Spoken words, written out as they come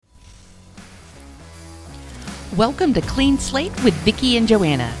Welcome to Clean Slate with Vicki and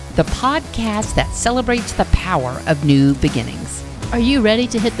Joanna, the podcast that celebrates the power of new beginnings. Are you ready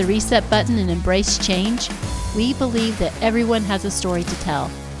to hit the reset button and embrace change? We believe that everyone has a story to tell,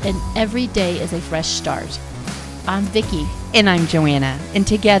 and every day is a fresh start. I'm Vicki. And I'm Joanna, and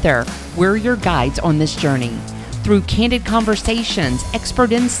together, we're your guides on this journey. Through candid conversations,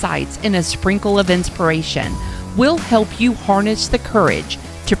 expert insights, and a sprinkle of inspiration, we'll help you harness the courage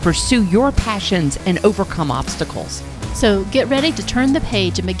to pursue your passions and overcome obstacles. So get ready to turn the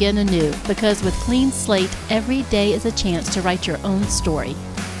page and begin anew, because with Clean Slate, every day is a chance to write your own story.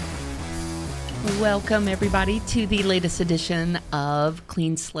 Welcome, everybody, to the latest edition of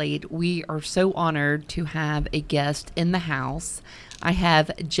Clean Slate. We are so honored to have a guest in the house. I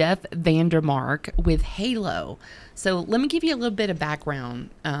have Jeff VanDeMark with Halo. So let me give you a little bit of background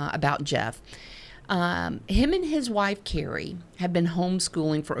about Jeff. Him and his wife, Carrie, have been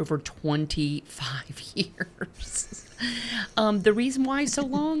homeschooling for over 25 years. The reason why so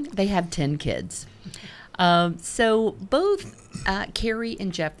long, they have 10 kids. So both Carrie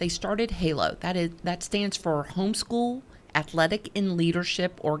and Jeff, they started Halo. That stands for Homeschool Athletic and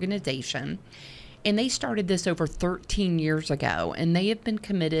Leadership Organization. And they started this over 13 years ago. And they have been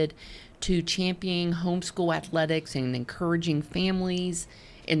committed to championing homeschool athletics and encouraging families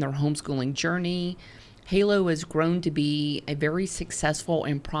in their homeschooling journey. Halo has grown to be a very successful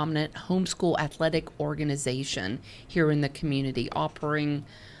and prominent homeschool athletic organization here in the community, offering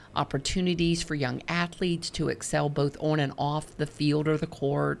opportunities for young athletes to excel both on and off the field or the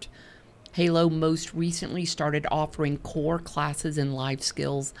court. Halo most recently started offering core classes in life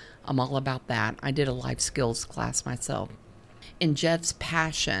skills. I'm all about that. I did a life skills class myself. And Jeff's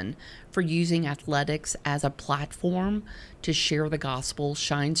passion for using athletics as a platform to share the gospel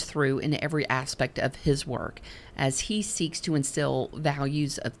shines through in every aspect of his work as he seeks to instill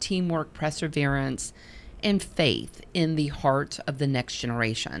values of teamwork, perseverance, and faith in the heart of the next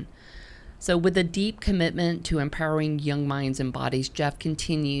generation. So with a deep commitment to empowering young minds and bodies, Jeff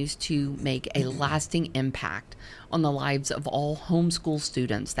continues to make a lasting impact on the lives of all homeschool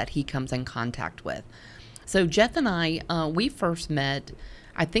students that he comes in contact with. So Jeff and I, we first met,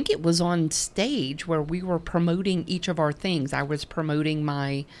 I think it was on stage where we were promoting each of our things. I was promoting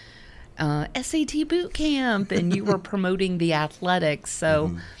my SAT boot camp, and you were promoting the athletics.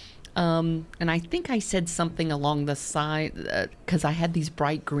 So, and I think I said something along the side, because I had these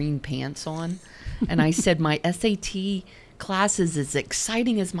bright green pants on, and I said my SAT class is as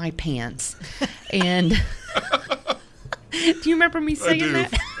exciting as my pants. And do you remember me saying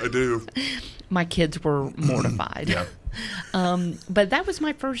that? I do. My kids were mortified. Yeah. But that was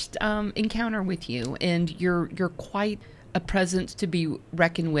my first encounter with you, and you're quite a presence to be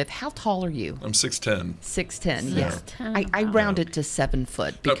reckoned with. How tall are you? I'm 6'10". 6'10", yeah. 6'10", I wow. round it to 7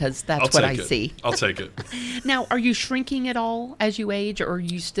 foot because that's what I see. I'll take it. Now, are you shrinking at all as you age, or are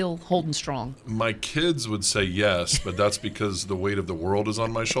you still holding strong? My kids would say yes, but that's because the weight of the world is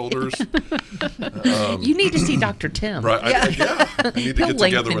on my shoulders. You need to see Dr. Tim. Right. I need to He'll get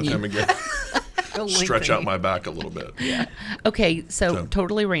together lengthen with you. him again. Stretch out my back a little bit. Yeah. Okay, so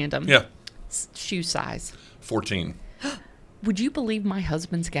totally random. Yeah. Shoe size. 14. Would you believe my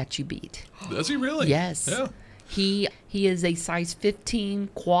husband's got you beat? Does he really? Yes. Yeah. He is a size 15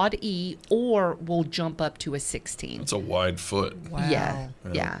 quad E, or will jump up to a 16. That's a wide foot. Wow. Yeah.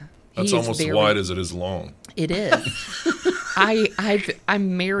 That's He is almost as wide as it is long. It is.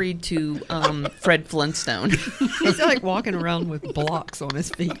 I'm married to Fred Flintstone. He's like walking around with blocks on his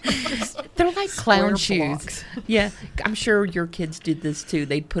feet. They're like clown shoes. Blocks. Yeah, I'm sure your kids did this too.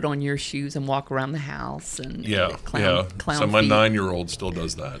 They'd put on your shoes and walk around the house and clown So my feet. 9-year-old still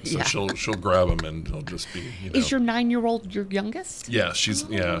does that. So Yeah. she'll grab him and he'll just be. Is your 9-year-old your youngest? Yeah,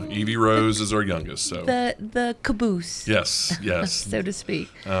 Evie Rose is our youngest. So The caboose. yes, So to speak.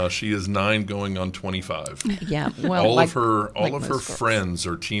 She is 9 going on 25. Yeah. Well, all like, of her like most most girls. friends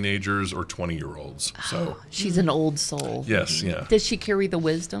are teenagers or 20-year-olds. So She's an old soul. yes, yeah. Does she carry the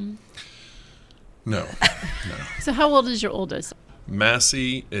wisdom? No. So how old is your oldest?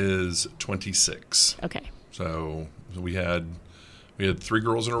 Massey is 26. Okay. So we had 3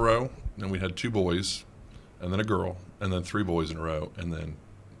 girls in a row, then we had 2 boys, and then a girl, and then 3 boys in a row, and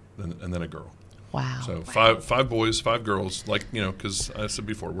then a girl. Wow. So five boys, 5 girls, because I said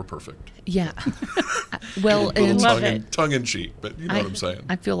before, we're perfect. Yeah. Well, A little Love it. tongue in cheek, but you know what I'm saying.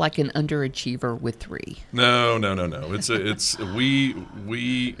 I feel like an underachiever with 3. No. It's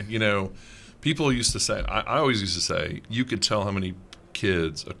we people used to say, I always used to say, you could tell how many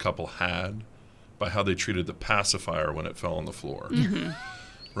kids a couple had by how they treated the pacifier when it fell on the floor. Mm-hmm.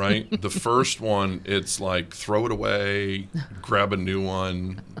 right? The first one, it's like throw it away, grab a new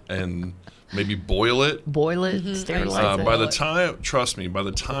one, and maybe boil it. Boil it, sterilize it. By the time, trust me, by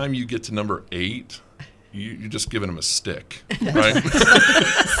the time you get to number 8, you're just giving them a stick, right?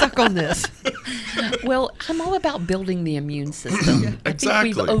 Suck on this. Well, I'm all about building the immune system. I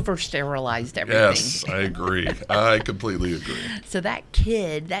Exactly. think we've over-sterilized everything. Yes, I agree. I completely agree. So that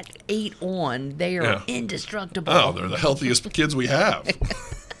kid, that 8 on, they are Yeah. indestructible. Oh, they're the healthiest kids we have.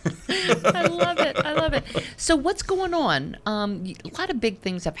 I love it. I love it. So what's going on? A lot of big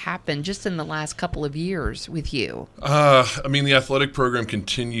things have happened just in the last couple of years with you. I mean, the athletic program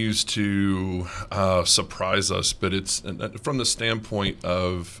continues to surprise us, but it's from the standpoint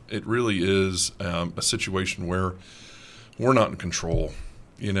of it really is a situation where we're not in control.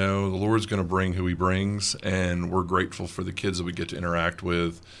 You know, the Lord's going to bring who He brings, and we're grateful for the kids that we get to interact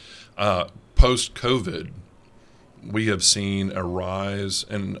with. Post-COVID, we have seen a rise,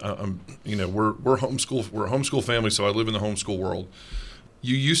 and you know, we're a homeschool family, so I live in the homeschool world.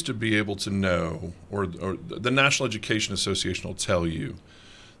 You used to be able to know, or the National Education Association will tell you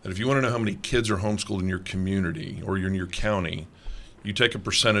that if you want to know how many kids are homeschooled in your community or in your county, you take a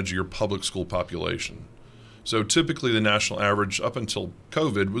percentage of your public school population. So typically, the national average up until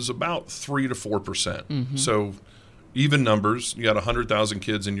COVID was about 3 to 4%. So even numbers, you got 100,000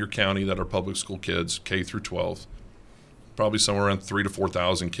 kids in your county that are public school kids, K through 12. Probably somewhere around 3 to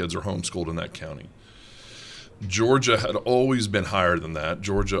 4,000 kids are homeschooled in that county. Georgia had always been higher than that.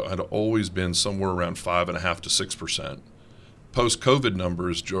 Georgia had always been somewhere around 5.5 to 6%. Post-COVID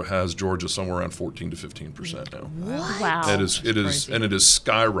numbers has Georgia somewhere around 14 to 15% now. Wow. It is, crazy. and it is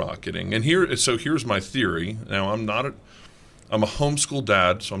skyrocketing. And here's my theory. Now, I'm a homeschool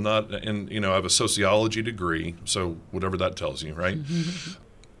dad, so I'm not, and I have a sociology degree, so whatever that tells you, right?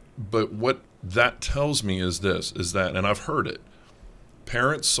 But what that tells me is that, and I've heard it,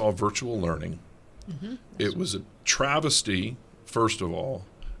 parents saw virtual learning. It was a travesty, first of all.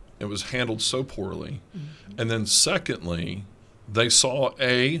 It was handled so poorly. And then secondly, they saw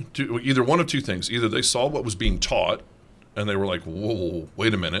either one of two things. Either they saw what was being taught, and they were like, whoa,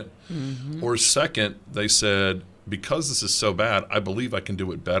 wait a minute. Or second, they said, because this is so bad, I believe I can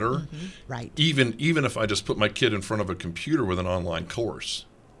do it better. Right. Even if I just put my kid in front of a computer with an online course.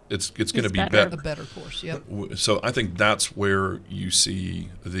 It's going to be better. better. A better course, yep. So I think that's where you see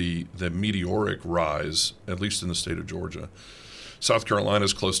the meteoric rise, at least in the state of Georgia. South Carolina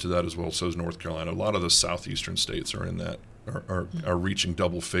is close to that as well. So is North Carolina. A lot of the southeastern states are in that, are reaching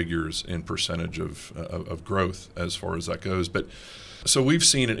double figures in percentage of growth as far as that goes. But so we've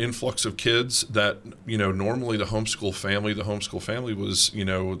seen an influx of kids that normally the homeschool family was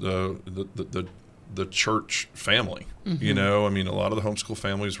the church family. I mean, a lot of the homeschool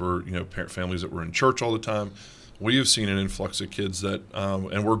families were parent families that were in church all the time. We have seen an influx of kids that,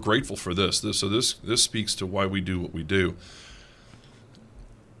 and we're grateful for this. This speaks to why we do what we do.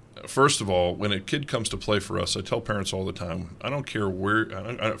 First of all, when a kid comes to play for us, I tell parents all the time, I don't care where.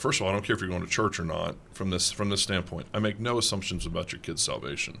 First of all, I don't care if you're going to church or not. From this standpoint, I make no assumptions about your kid's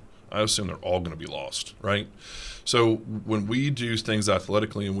salvation. I assume they're all going to be lost, right? So when we do things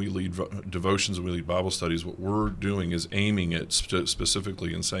athletically and we lead devotions and we lead Bible studies, what we're doing is aiming it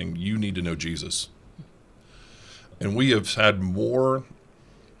specifically and saying, you need to know Jesus. And we've had more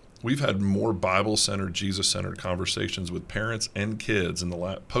Bible-centered, Jesus-centered conversations with parents and kids in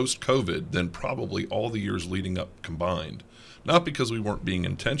the post-COVID than probably all the years leading up combined. Not because we weren't being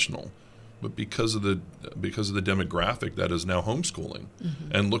intentional, but because of the demographic that is now homeschooling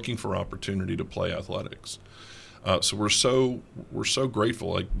and looking for opportunity to play athletics. So we're so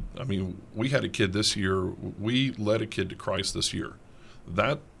grateful. We had a kid this year. We led a kid to Christ this year.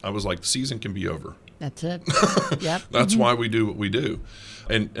 That I was like, the season can be over. That's it. Yep. That's why we do what we do.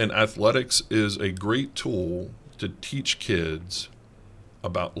 And athletics is a great tool to teach kids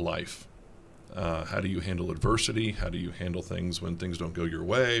about life. How do you handle adversity? How do you handle things when things don't go your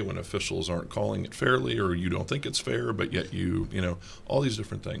way, when officials aren't calling it fairly, or you don't think it's fair, but yet all these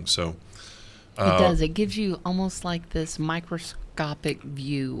different things. So it does. It gives you almost like this microscopic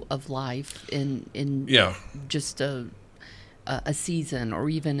view of life in just a season or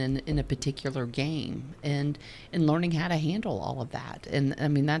even in a particular game, and learning how to handle all of that. And I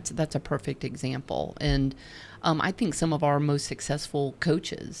mean, that's a perfect example. And I think some of our most successful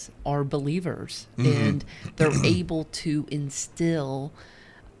coaches are believers, and they're able to instill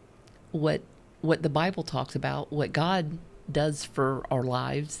what the Bible talks about, what God does for our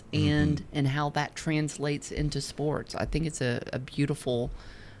lives, and how that translates into sports. I think it's a beautiful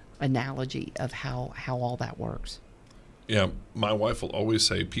analogy of how all that works. Yeah, my wife will always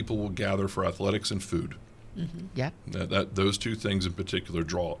say people will gather for athletics and food. Yep. That those two things in particular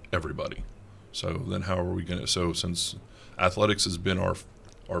draw everybody. So then how are we going to, so since athletics has been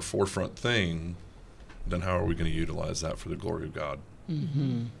our forefront thing, then how are we going to utilize that for the glory of God?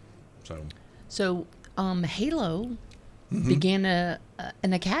 Mm-hmm. So Halo began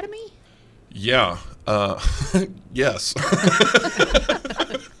an academy? yeah, yes.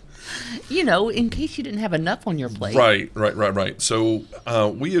 In case you didn't have enough on your plate. Right. So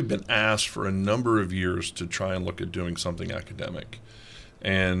we have been asked for a number of years to try and look at doing something academic.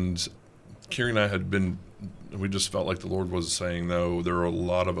 And Carrie and I we just felt like the Lord was saying, no, there are a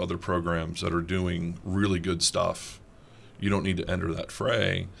lot of other programs that are doing really good stuff. You don't need to enter that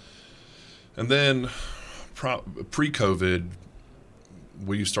fray. And then pre-COVID,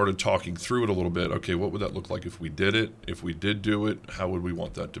 we started talking through it a little bit. Okay, what would that look like if we did it? If we did do it, how would we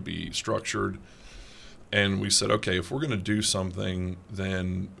want that to be structured? And we said, okay, if we're going to do something,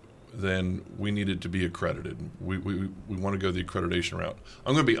 then we need it to be accredited. We want to go the accreditation route.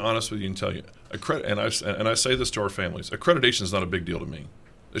 I'm going to be honest with you and tell you, and I say this to our families, accreditation is not a big deal to me.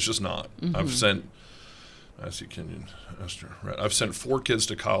 It's just not. Mm-hmm. I've sent 4 kids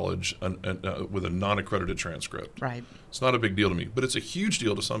to college with a non-accredited transcript. Right. It's not a big deal to me, but it's a huge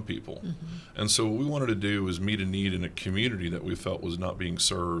deal to some people. Mm-hmm. And so what we wanted to do was meet a need in a community that we felt was not being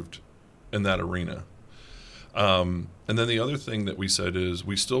served in that arena. And then the other thing that we said is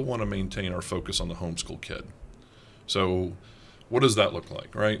we still want to maintain our focus on the homeschool kid. So what does that look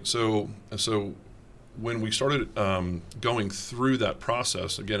like, right? So when we started going through that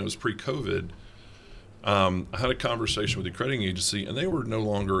process, again, it was pre-COVID, I had a conversation with the accrediting agency, and they were no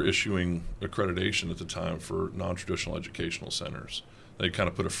longer issuing accreditation at the time for non-traditional educational centers. They kind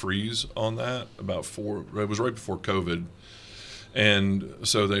of put a freeze on that it was right before COVID. And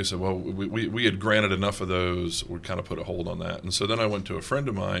so they said, well, we had granted enough of those, we kind of put a hold on that. And so then I went to a friend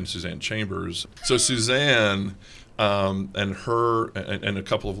of mine, Suzanne Chambers. So Suzanne and her and a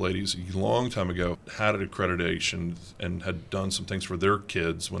couple of ladies a long time ago had an accreditation and had done some things for their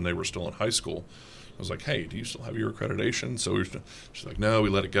kids when they were still in high school. I was like, hey, do you still have your accreditation? So she's like, no, we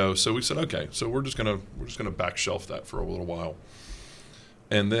let it go. So we said, okay, so we're just gonna back shelf that for a little while.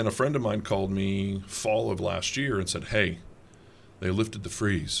 And then a friend of mine called me fall of last year and said, hey, they lifted the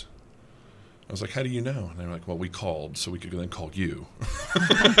freeze. I was like, how do you know? And they were like, well, we called, so we could then call you.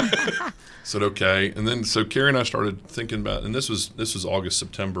 Said, okay. And then so Carrie and I started thinking about, and this was August,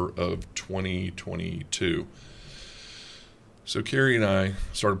 September of 2022. So Carrie and I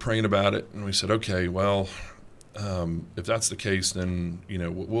started praying about it, and we said, okay, well, if that's the case, then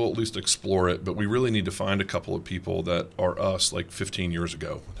we'll at least explore it. But we really need to find a couple of people that are us, like 15 years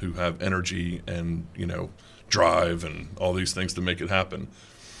ago, who have energy and drive and all these things to make it happen.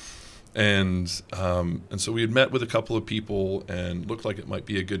 And so we had met with a couple of people and looked like it might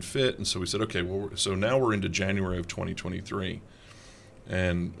be a good fit. And so we said, okay, well, so now we're into January of 2023.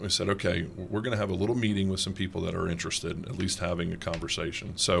 And we said, okay, we're going to have a little meeting with some people that are interested in at least having a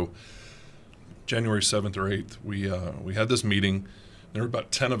conversation. So January 7th or 8th, we had this meeting. There were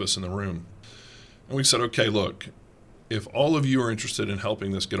about 10 of us in the room. And we said, okay, look, if all of you are interested in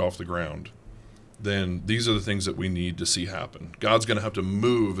helping this get off the ground, then these are the things that we need to see happen. God's going to have to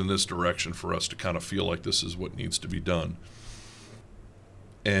move in this direction for us to kind of feel like this is what needs to be done.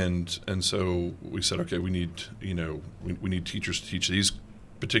 And so we said, okay, we need teachers to teach these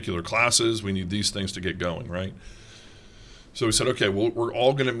particular classes. We need these things to get going, right? So we said, okay, well, we're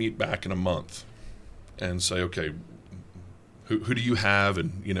all going to meet back in a month and say, okay, who do you have?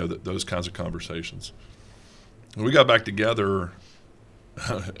 And, those kinds of conversations. And we got back together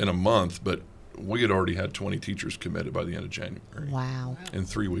in a month, but we had already had 20 teachers committed by the end of January. Wow. In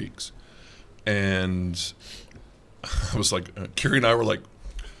 3 weeks. And I was like, Carrie and I were like,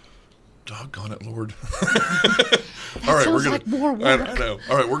 doggone it, Lord. All right, we're gonna like more work. I know.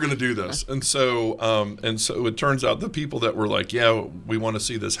 All right, we're gonna do this. And so it turns out the people that were like, yeah, we want to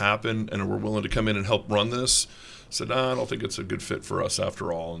see this happen and we're willing to come in and help run this, said, I don't think it's a good fit for us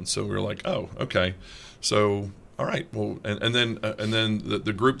after all. And so we were like, oh, okay. So all right, well, and then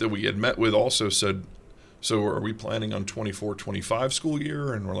the group that we had met with also said, so are we planning on 24-25 school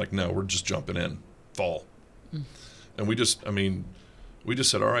year? And we're like, no, we're just jumping in fall. And we just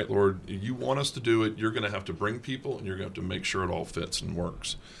said, all right, Lord, you want us to do it. You're going to have to bring people and you're going to have to make sure it all fits and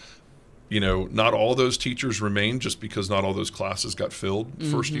works. Not all those teachers remained just because not all those classes got filled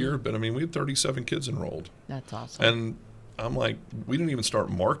first year. But we had 37 kids enrolled. That's awesome. And I'm like, we didn't even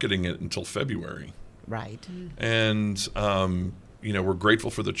start marketing it until February. Right. And, we're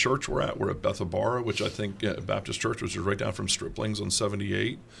grateful for the church we're at. We're at Bethabara, which I think Baptist Church, which is right down from Stripling's on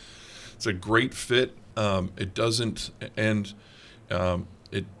 78. It's a great fit. It doesn't, and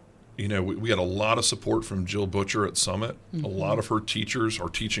it, we had a lot of support from Jill Butcher at Summit. A lot of her teachers are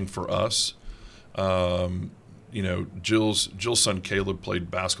teaching for us. Jill's son Caleb played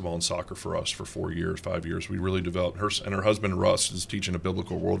basketball and soccer for us for 5 years. We really developed her, and her husband Russ is teaching a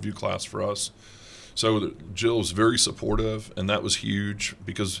biblical worldview class for us. So Jill was very supportive, and that was huge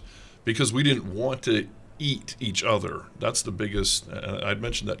because we didn't want to eat each other. That's the biggest. I'd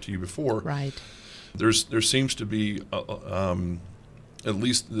mentioned that to you before. Right. There seems to be, at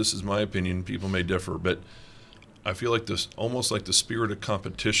least this is my opinion. People may differ, but I feel like this, almost like the spirit of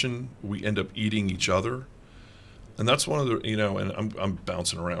competition. We end up eating each other. And that's one of the, and I'm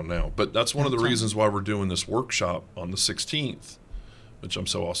bouncing around now, but that's one of the reasons why we're doing this workshop on the 16th, which I'm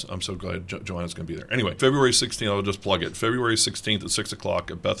so glad Joanna's going to be there. Anyway, February 16th, I'll just plug it. February 16th at 6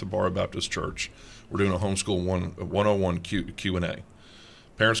 o'clock at Bethabara Baptist Church. We're doing a homeschool 101 Q&A.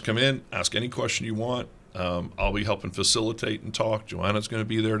 Parents come in, ask any question you want. I'll be helping facilitate and talk. Joanna's going to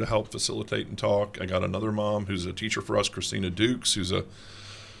be there to help facilitate and talk. I got another mom who's a teacher for us, Christina Dukes, who's a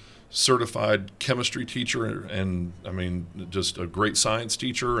certified chemistry teacher and just a great science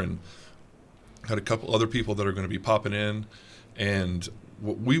teacher, and had a couple other people that are going to be popping in. And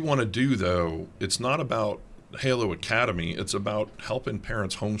what we want to do, though, it's not about Halo Academy. It's about helping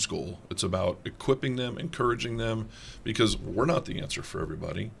parents homeschool. It's about equipping them, encouraging them, because we're not the answer for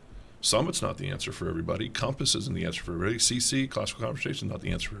everybody. Summit's not the answer for everybody. Compass isn't the answer for everybody. CC, Classical Conversation, is not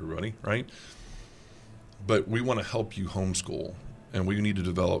the answer for everybody, right? But we want to help you homeschool. And we need to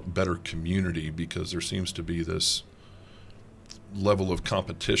develop better community because there seems to be this level of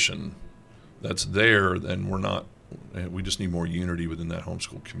competition that's there, then we just need more unity within that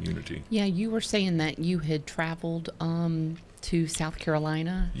homeschool community. Yeah, you were saying that you had traveled to South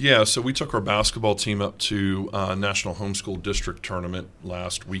Carolina. Yeah, so we took our basketball team up to National Homeschool District Tournament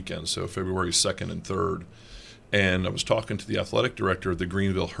last weekend, so February 2nd and 3rd. And I was talking to the athletic director of the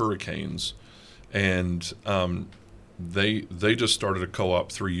Greenville Hurricanes, and they just started a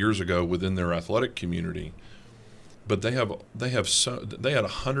co-op 3 years ago within their athletic community, but they had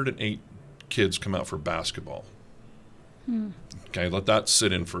 108 kids come out for basketball. Okay, let that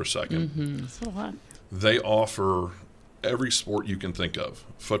sit in for a second. That's a lot. They offer every sport you can think of: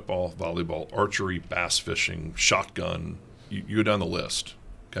 football, volleyball, archery, bass fishing, shotgun. You go down the list.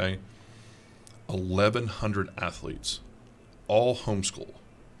 Okay, 1,100 athletes, all homeschool.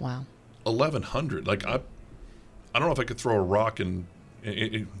 Wow. 1,100. Like I don't know if I could throw a rock and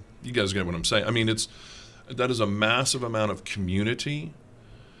you guys get what I'm saying. That is a massive amount of community.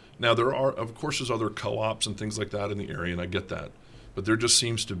 Now there's other co-ops and things like that in the area, and I get that. But there just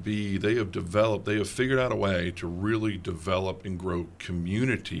seems to be, they have figured out a way to really develop and grow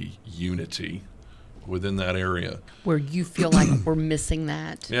community unity within that area. Where you feel like we're missing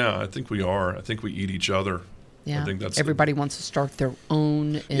that. Yeah, I think we are. I think we eat each other. Yeah, I think that's everybody wants to start their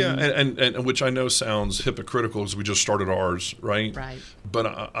own. And which I know sounds hypocritical because we just started ours, right? Right. But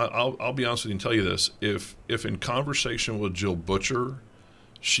I'll be honest with you and tell you this: if in conversation with Jill Butcher,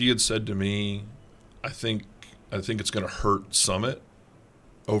 she had said to me, I think it's going to hurt Summit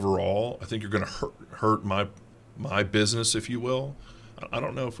overall. I think you're going to hurt my business, if you will. I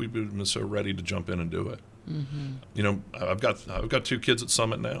don't know if we've been so ready to jump in and do it. I've got 2 kids at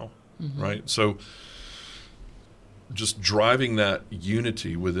Summit now, right? So just driving that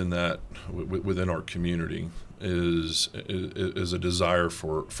unity within our community is a desire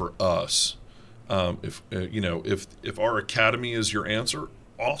for us. If our academy is your answer,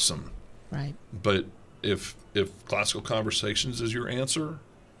 awesome. Right. But if Classical Conversations is your answer,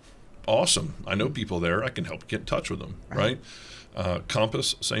 awesome. I know people there. I can help get in touch with them, right?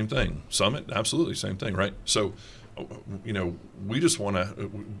 Compass, same thing. Summit, absolutely same thing, right? So, we just want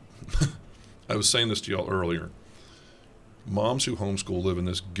to. I was saying this to y'all earlier. Moms who homeschool live in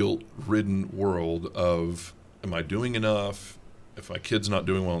this guilt-ridden world of, am I doing enough? If my kid's not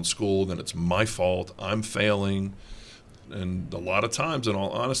doing well in school, then it's my fault. I'm failing. And a lot of times, in all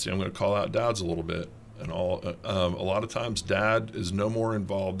honesty, I'm going to call out dads a little bit. And a lot of times, dad is no more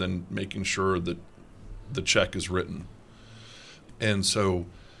involved than making sure that the check is written. And so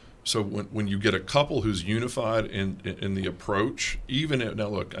when you get a couple who's unified in the approach, now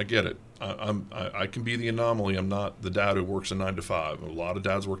look, I get it. I can be the anomaly. I'm not the dad who works a 9 to 5. A lot of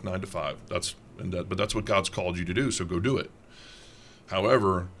dads work 9 to 5. But that's what God's called you to do. So go do it.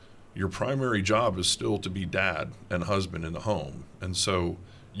 However, your primary job is still to be dad and husband in the home. And so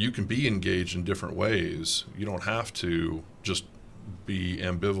you can be engaged in different ways. You don't have to just be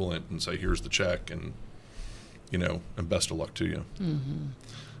ambivalent and say, here's the check and best of luck to you.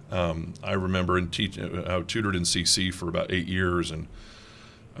 I remember I tutored in CC for about 8 years, and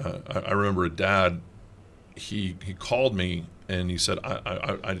I remember a dad, he called me and he said,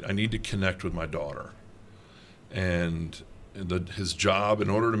 I need to connect with my daughter. And his job, in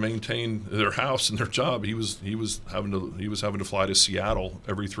order to maintain their house and their job, he was having to fly to Seattle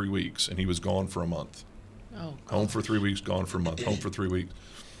every 3 weeks, and he was gone for a month. Oh, home for 3 weeks, gone for a month, home for 3 weeks.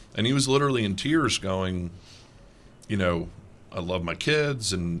 And he was literally in tears going, I love my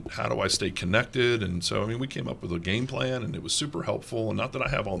kids, and how do I stay connected? And so, we came up with a game plan, and it was super helpful. And not that I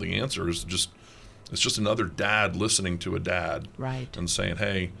have all the answers, it's just another dad listening to a dad, right, and saying,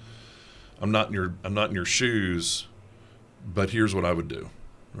 "Hey, I'm not in your shoes, but here's what I would do,"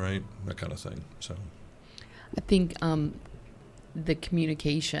 right? That kind of thing. So, I think the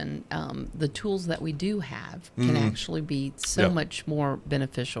communication, the tools that we do have can actually be so much more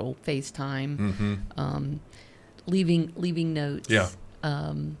beneficial. FaceTime, leaving notes,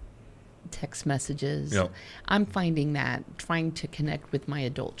 text messages. Yeah. I'm finding that trying to connect with my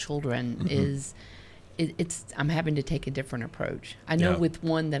adult children is, I'm having to take a different approach. I know with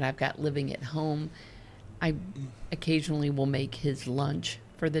one that I've got living at home, I occasionally will make his lunch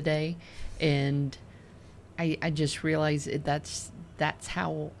for the day, and I just realize that's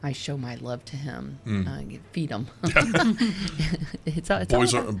how I show my love to him. Feed him.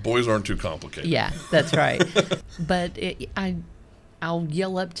 Boys aren't too complicated. Yeah, that's right. But I'll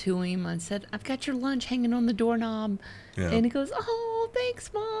yell up to him. I said, "I've got your lunch hanging on the doorknob," and he goes, "Oh,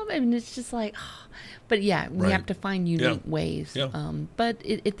 thanks, Mom." And it's just like, oh. But we have to find unique ways. Yeah. But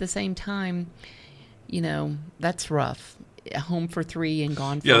at the same time, that's rough. Home for 3 and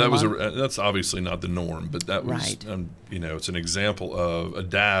gone for a month. That's obviously not the norm, but that was right. It's an example of a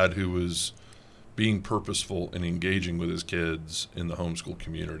dad who was being purposeful and engaging with his kids in the homeschool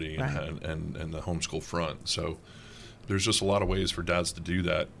community and the homeschool front. So there's just a lot of ways for dads to do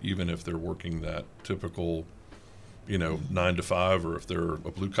that, even if they're working that typical 9 to 5, or if they're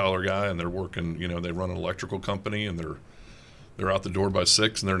a blue collar guy and they're working, they run an electrical company and they're out the door by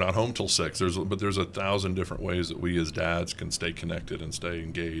 6 and they're not home till 6. There's 1,000 different ways that we as dads can stay connected and stay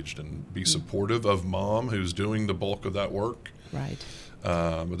engaged and be supportive of mom who's doing the bulk of that work. Right.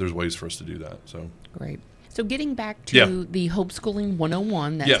 But there's ways for us to do that. So great. So getting back to the Homeschooling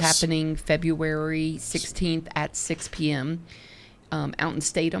 101, that's happening February 16th at 6 p.m. Out in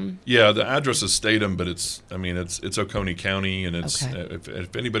Statham. Yeah, the address is Statham, but it's Oconee County, and it's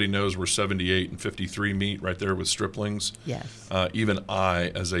if anybody knows where 78 and 53 meet, right there with Stripling's. Yes. Even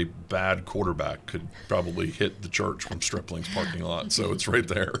I, as a bad quarterback, could probably hit the church from Stripling's parking lot. So it's right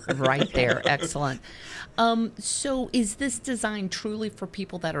there. Right there. Excellent. So is this designed truly for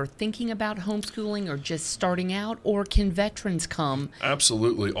people that are thinking about homeschooling or just starting out, or can veterans come?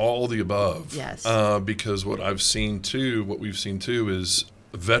 Absolutely, all the above. Yes. Because what we've seen too is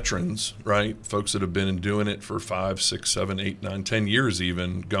veterans, right? Folks that have been doing it for 5, 6, 7, 8, 9, 10 years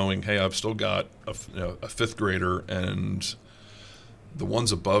even, going, "Hey, I've still got a 5th grader, and the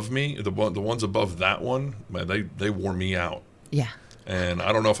ones above me, the ones above that one, man, they wore me out. Yeah. And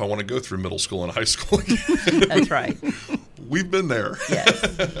I don't know if I want to go through middle school and high school again." That's right. We've been there.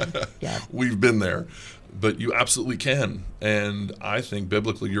 Yes. Yeah. We've been there. But you absolutely can. And I think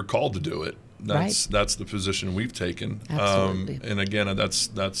biblically you're called to do it. That's the position we've taken. Absolutely. And again, that's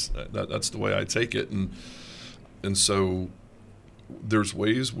the way I take it. And so there's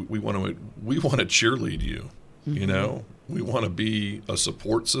ways we want to cheerlead you. We want to be a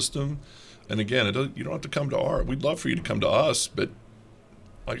support system. And again, you don't have to come to we'd love for you to come to us, but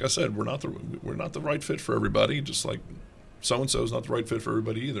like I said, we're not the right fit for everybody. Just like so and so is not the right fit for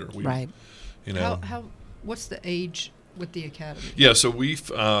everybody either. Right. What's the age with the academy? Yeah, so we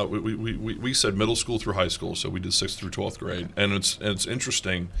said middle school through high school, so we did 6th through 12th grade, and it's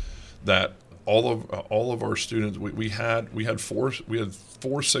interesting that all of our students we had 4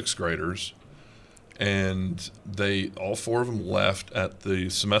 6th graders, and all 4 of them left at the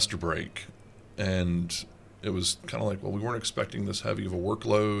semester break, and it was kind of like, well, we weren't expecting this heavy of a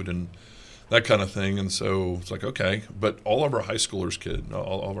workload and that kind of thing, and so it's like, okay, but all of our high school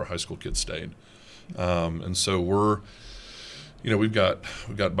kids stayed. And so we've got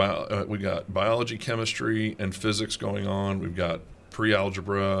biology, chemistry, and physics going on. We've got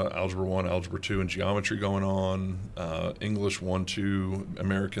pre-algebra, algebra 1, algebra 2, and geometry going on. English 1, 2,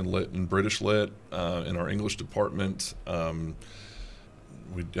 American Lit, and British Lit in our English department.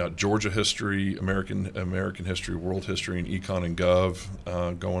 We've got Georgia history, American history, world history, and econ and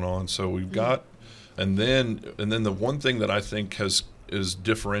gov going on. So we've got, and then the one thing that I think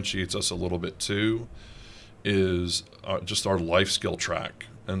differentiates us a little bit too is just our life skill track.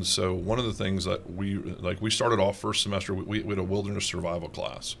 And so one of the things that we started off first semester, we had a wilderness survival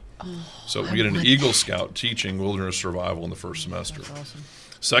class. So we had an Eagle Scout teaching wilderness survival in the first semester. That's awesome.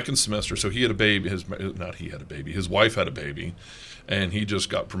 Second semester, so he had a baby. His wife had a baby, and he just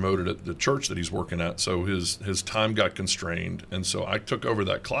got promoted at the church that he's working at. So his time got constrained, and so I took over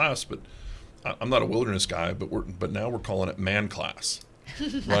that class. But I'm not a wilderness guy, but now we're calling it man class,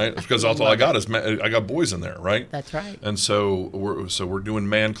 right? Because all I got is I got boys in there, right? That's right. And so we're doing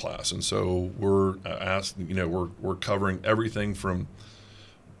man class, and so we're we're covering everything from.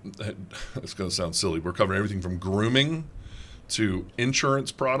 It's going to sound silly. We're covering everything from grooming to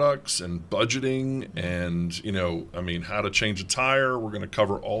insurance products and budgeting and, how to change a tire. We're going to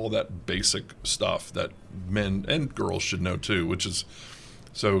cover all of that basic stuff that men and girls should know too, which is,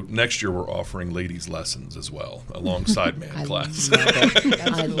 so next year we're offering ladies lessons as well alongside man class.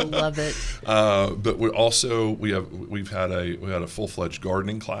 I love it. But we've had a full-fledged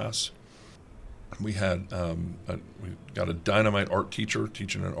gardening class. We had we got a dynamite art teacher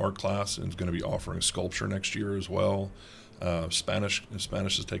teaching an art class, and is going to be offering sculpture next year as well. Spanish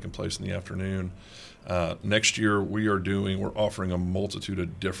is taking place in the afternoon. Next year we're offering a multitude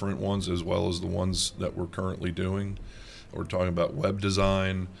of different ones as well as the ones that we're currently doing. We're talking about web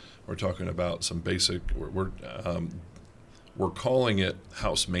design. We're talking about some basic. We're calling it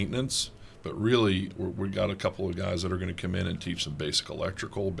house maintenance. But really, we got a couple of guys that are going to come in and teach some basic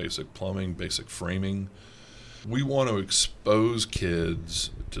electrical, basic plumbing, basic framing. We want to expose kids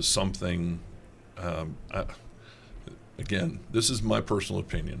to something. Again, this is my personal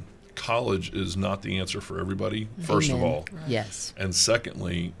opinion. College is not the answer for everybody, first of all. Right. Yes. And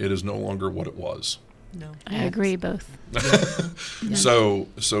secondly, it is no longer what it was. No. I agree both. Yeah. So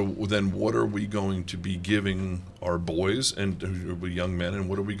then what are we going to be giving our boys and young men, and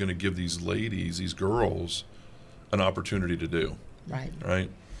what are we going to give these ladies, these girls, an opportunity to do? Right. Right?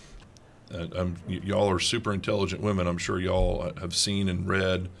 Y'all are super intelligent women. I'm sure y'all have seen and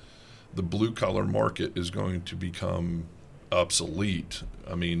read the blue-collar market is going to become obsolete.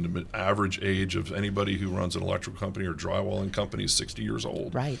 I mean, the average age of anybody who runs an electrical company or drywalling company is 60 years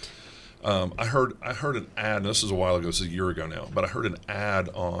old. Right. I heard an ad, and this is a while ago, this is a year ago now, but I heard an ad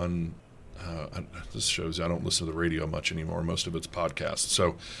on, this shows I don't listen to the radio much anymore. Most of it's podcasts.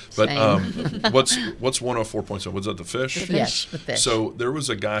 So, but what's 104.7? Was that the Fish? The Fish. Yes, the Fish. So there was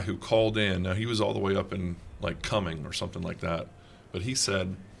a guy who called in. Now he was all the way up in like Cumming or something like that, but he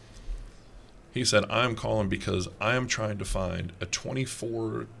said, I'm calling because I am trying to find a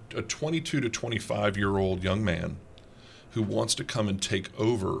 22 to 25-year-old young man who wants to come and take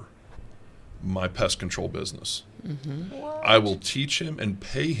over my pest control business. Mm-hmm. I will teach him and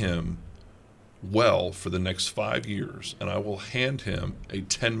pay him well for the next 5 years, and I will hand him a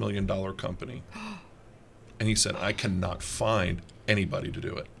 $10 million company. And he said, I cannot find anybody to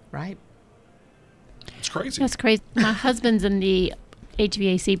do it. Right. It's crazy. That's crazy. My husband's in the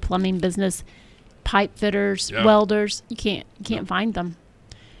HVAC plumbing business, pipe fitters, welders. You can't find them.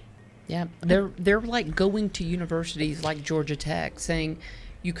 Yeah, they're like going to universities like Georgia Tech saying,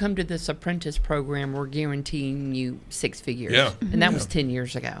 you come to this apprentice program, we're guaranteeing you 6 figures. Yeah. And that was 10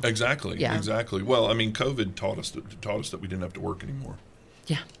 years ago. Exactly. Yeah. Exactly. Well, I mean, COVID taught us that we didn't have to work anymore.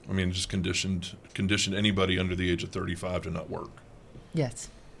 Yeah. I mean, it just conditioned anybody under the age of 35 to not work. Yes.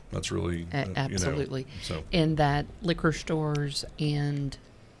 That's really absolutely. So. And that liquor stores and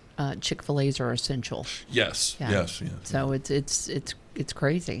Chick-fil-A's are essential. Yes. Yeah. Yes. Yeah. So it's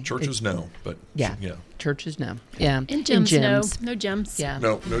crazy. Churches no, but yeah. Churches no. Yeah. And gyms, no gyms. Yeah.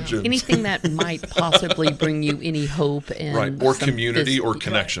 No gyms. Anything that might possibly bring you any hope and right, or community or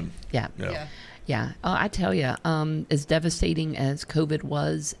connection. Yeah. Yeah. I tell you, as devastating as COVID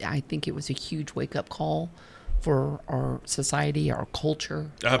was, I think it was a huge wake-up call for our society, our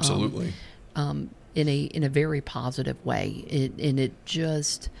culture. Absolutely. In a very positive way. It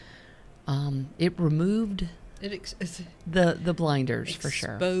just it removed the blinders for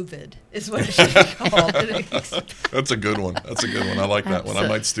sure. Expovid is what it should be called. That's a good one. I like that one. I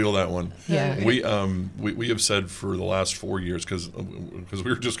might steal that one. Yeah. We have said for the last 4 years, because we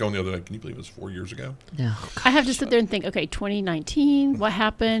were just going the other night. Can you believe it was 4 years ago? No. I have to sit there and think, okay, 2019, what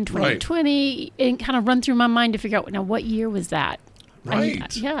happened? 2020, and kind of run through my mind to figure out, now what year was that?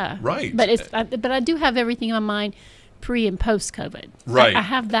 Right. Yeah. Right. But I do have everything in my mind pre and post COVID. Right. I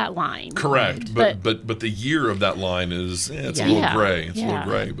have that line. Correct. Right. But the year of that line is it's a little gray. It's a little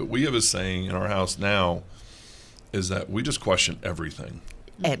gray. But we have a saying in our house now is that we just question everything.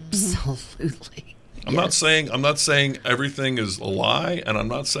 Absolutely. I'm not saying everything is a lie, and I'm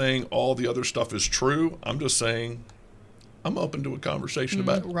not saying all the other stuff is true. I'm just saying I'm open to a conversation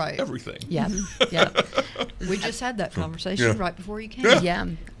about everything. Yeah. Yeah. We just had that conversation right before you came. Yeah.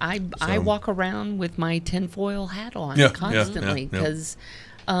 I walk around with my tinfoil hat on constantly because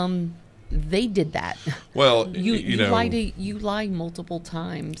they did that. Well, You lie multiple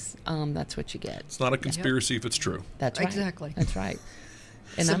times. That's what you get. it's not a conspiracy if it's true. That's right. Exactly. That's right.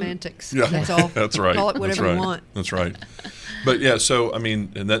 And Semantics. Yeah, That's all. that's right. Call it That's whatever right. you want. That's right. But yeah, so I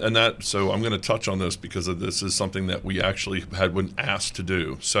mean, so I'm going to touch on this because this is something that we actually had been asked to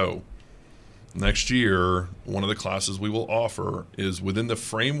do. So next year, one of the classes we will offer is within the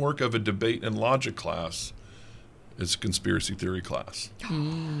framework of a debate and logic class. It's a conspiracy theory class.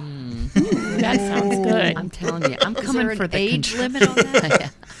 That sounds good. I'm telling you, I'm Is coming there for an the age limit on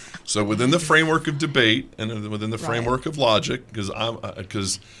that? So within the framework of debate and within the framework of logic, because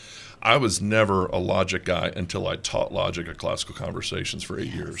I was never a logic guy until I taught logic at Classical Conversations for 8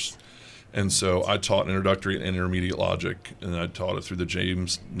 years. And so I taught introductory and intermediate logic, and I taught it through the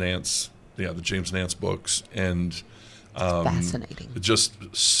James Nance books. And fascinating. just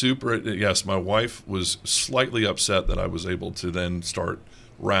super. Yes, my wife was slightly upset that I was able to then start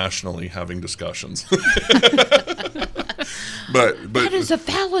rationally having discussions. But That is a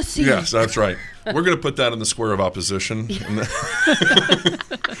fallacy. yes, that's right. We're going to put that in the square of opposition.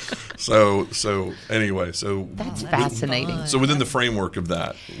 So anyway, That's fascinating. So within the framework of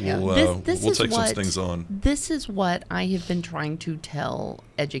that, we'll This we'll is take some what- things on. This is what I have been trying to tell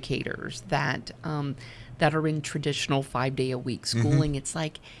educators that that are in traditional 5-day-a-week schooling. It's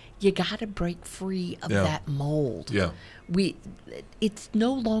like you got to break free of Yeah. that mold. Yeah. It's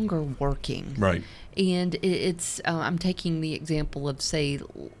no longer working. Right. And it's I'm taking the example of, say,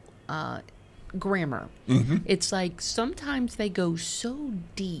 grammar. It's like sometimes they go so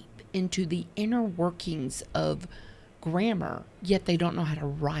deep into the inner workings of grammar, yet they don't know how to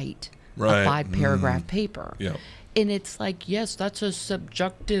write Right. a 5-paragraph paper. Yeah. And it's like, yes, that's a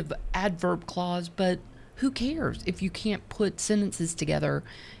subjunctive adverb clause, but who cares if you can't put sentences together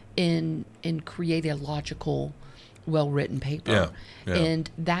and create a logical, well-written paper? Yeah, yeah. And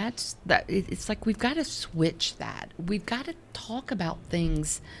it's like we've got to switch that. We've got to talk about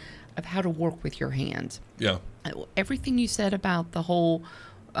things of how to work with your hands. Yeah. Everything you said about the whole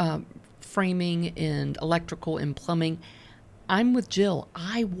framing and electrical and plumbing, I'm with Jill.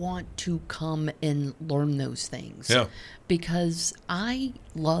 I want to come and learn those things. Yeah. Because I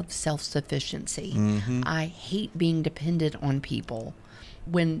love self-sufficiency. I hate being dependent on people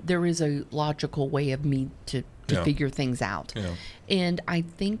when there is a logical way of me to Yeah. figure things out. Yeah. And I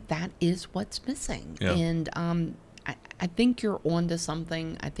think that is what's missing. Yeah. And I think you're onto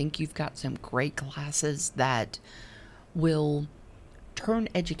something. I think you've got some great classes that will turn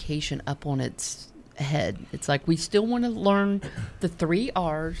education up on its head. It's like we still want to learn the 3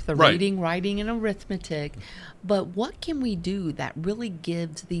 R's, the Right. reading, writing, and arithmetic. But what can we do that really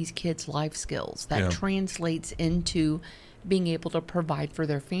gives these kids life skills that Yeah. translates into being able to provide for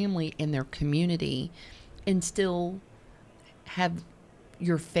their family and their community and still have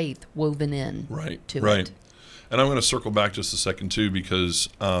your faith woven in to Right. it? And I'm going to circle back just a second too, because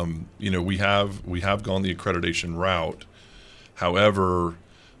we have gone the accreditation route. However,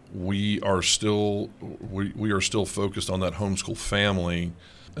 we are still focused on that homeschool family,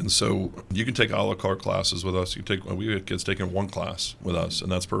 and so you can take a la carte classes with us. We have kids taking 1 class with us,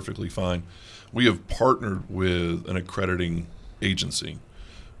 and that's perfectly fine. We have partnered with an accrediting agency.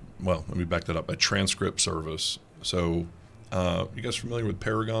 Well, let me back that up. A transcript service. So, you guys familiar with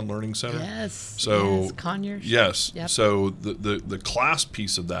Paragon Learning Center? Yes. So yes, Conyers. Yes. Yep. So the class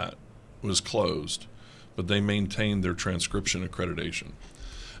piece of that was closed, but they maintained their transcription accreditation.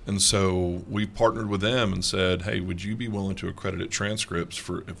 And so we partnered with them and said, "Hey, would you be willing to accredit transcripts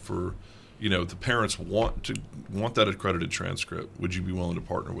for the parents want that accredited transcript? Would you be willing to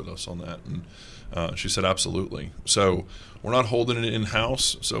partner with us on that?" And she said, "Absolutely." So we're not holding it in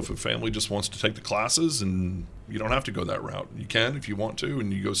house. So if a family just wants to take the classes, and you don't have to go that route, you can if you want to,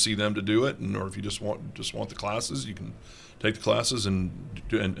 and you go see them to do it, or if you just want the classes, you can take the classes and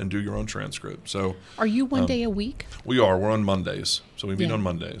do your own transcript. So Are you 1 day a week? we're on Mondays, so we meet Yeah. on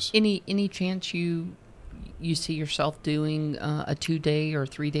Mondays. Any chance you see yourself doing a 2-day or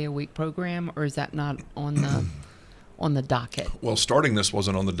 3-day a week program, or is that not on the docket? Well, starting this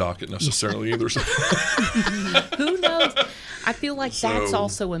wasn't on the docket necessarily either. So. Who knows? I feel like that's So-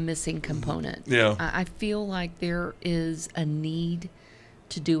 also a missing component. Yeah. I feel like there is a need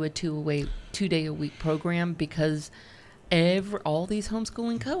to do a 2-day a week program because all these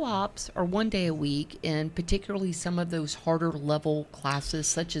homeschooling co-ops are 1 day a week, and particularly some of those harder level classes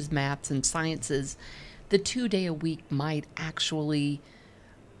such as maths and sciences, the 2-day a week might actually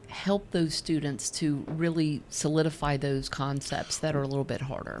help those students to really solidify those concepts that are a little bit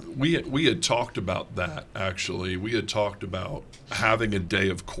harder. We had talked about that, actually. We had talked about having a day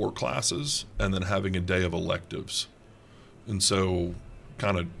of core classes and then having a day of electives. And so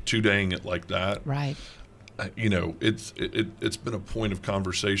kind of two-daying it like that. Right. It's been a point of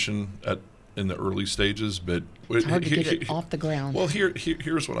conversation in the early stages, but It's hard to get it off the ground. Well,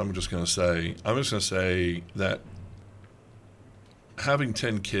 here's what I'm just going to say. I'm just going to say that having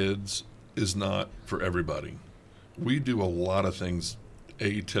 10 kids is not for everybody. We do a lot of things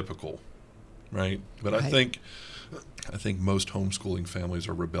atypical, right? But Right. I think most homeschooling families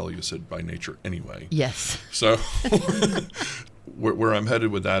are rebellious by nature anyway. Yes. So where I'm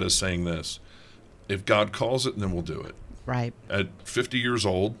headed with that is saying this: if God calls it, then we'll do it. Right. At 50 years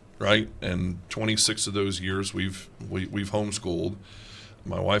old, right, and 26 of those years we've homeschooled.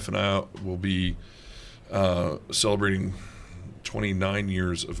 My wife and I will be celebrating 29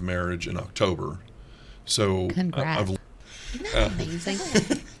 years of marriage in October. So Congrats. Isn't that amazing?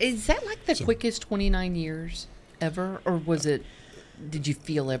 Is that like the quickest 29 years ever, or did you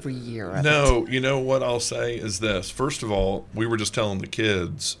feel every year of it? No, you know what I'll say is this. First of all, we were just telling the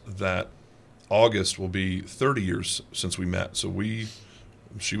kids that August will be 30 years since we met. So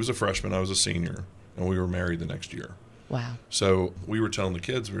she was a freshman, I was a senior, and we were married the next year. Wow. So we were telling the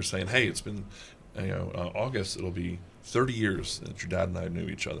kids, we were saying, hey, it's been, August, it'll be 30 years that your dad and I knew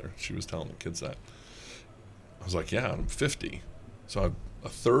each other. She was telling the kids that. I was like, yeah, I'm 50. So a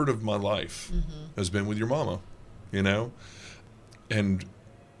third of my life has been with your mama, And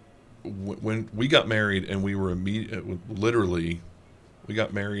when we got married, and we were literally, we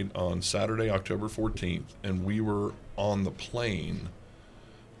got married on Saturday, October 14th, and we were on the plane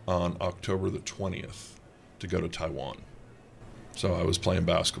on October the 20th to go to Taiwan. So I was playing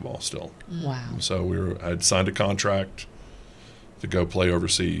basketball still. Wow. So I had signed a contract to go play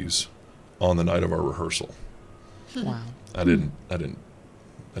overseas on the night of our rehearsal. Wow. I didn't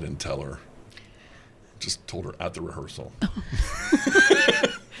tell her. Just told her at the rehearsal.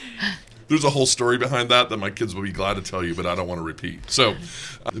 There's a whole story behind that my kids will be glad to tell you, but I don't want to repeat. So,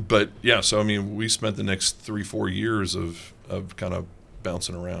 we spent the next 3-4 years of kind of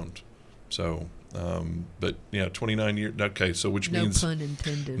bouncing around. So, 29 years. Okay, so which means no pun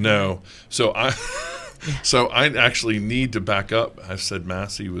intended. No. So I actually need to back up. I said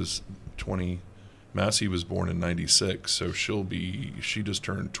Massey was 20. Massey was born in 96, so she just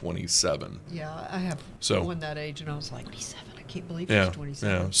turned 27. Yeah, I have one that age, and I was like, 27. I can't believe she's 27.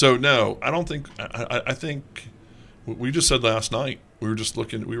 Yeah. So no, I don't think. I think we just said last night. We were just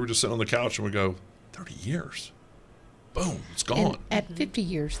sitting on the couch, and we go, 30 years. Boom, it's gone. And at 50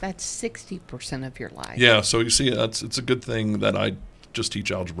 years, that's 60% of your life. Yeah. So you see, it's a good thing that I just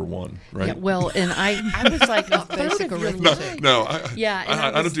teach Algebra 1, right? Yeah, well, and I was like, a third of your life. No, I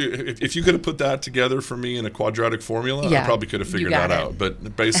don't do. If you could have put that together for me in a quadratic formula, I probably could have figured that out.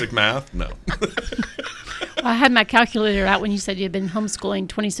 But basic math, no. I had my calculator out when you said you had been homeschooling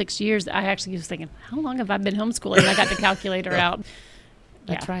 26 years. I actually was thinking, how long have I been homeschooling? I got the calculator out.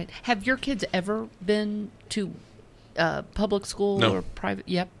 That's right. Have your kids ever been to public school or private?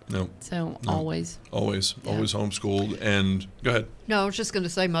 Yep. No. So always homeschooled. And go ahead. No, I was just going to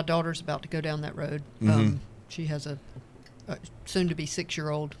say my daughter's about to go down that road. She has a soon-to-be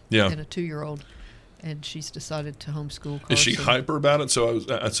 6-year-old and a 2-year-old, and she's decided to homeschool Carson. Is she hyper about it?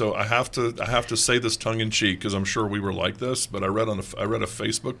 So I have to say this tongue in cheek, because I'm sure we were like this. But I read a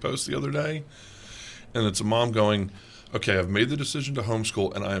Facebook post the other day, and it's a mom going, okay, I've made the decision to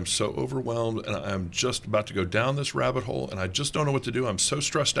homeschool, and I am so overwhelmed, and I am just about to go down this rabbit hole, and I just don't know what to do. I'm so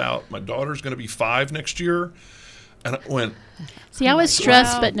stressed out. My daughter's going to be 5 next year. And I went... See, I was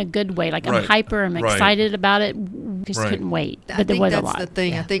stressed, but in a good way. Like, I'm hyper. I'm excited about it. Just couldn't wait. But there was a lot. That's the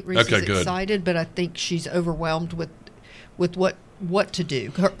thing. Yeah. I think Reese is excited, but I think she's overwhelmed with what to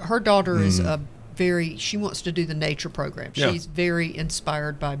do. Her daughter is she wants to do the nature program. She's very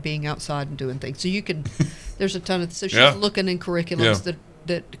inspired by being outside and doing things. So there's a ton of, so she's looking in curriculums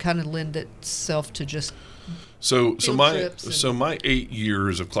that kind of lend itself to just So my 8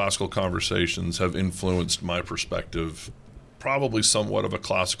 years of classical conversations have influenced my perspective, probably somewhat of a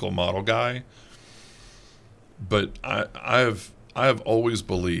classical model guy. But I have always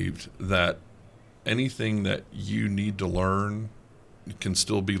believed that anything that you need to learn can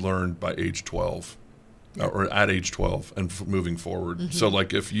still be learned by age 12 or at age 12 and moving forward. So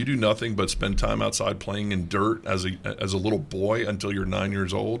like if you do nothing but spend time outside playing in dirt as a little boy until you're 9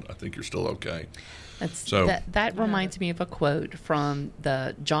 years old, I think you're still okay. That reminds me of a quote from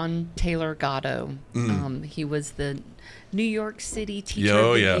the John Taylor Gatto. He was the New York City teacher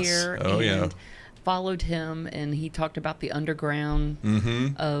of the year. And followed him, and he talked about the underground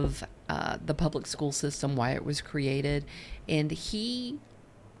of the public school system, why it was created. And he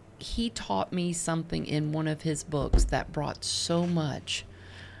taught me something in one of his books that brought so much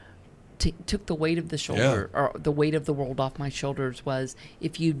took the weight of the shoulder or the weight of the world off my shoulders was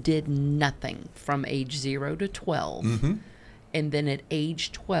if you did nothing from age 0 to 12, Mm-hmm. and then at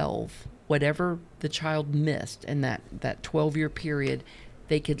age 12, whatever the child missed in that 12-year period,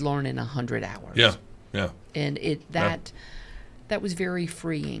 they could learn in 100 hours. Yeah, yeah. And that was very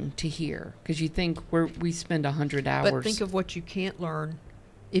freeing to hear, because you think we spend 100 hours. But think of what you can't learn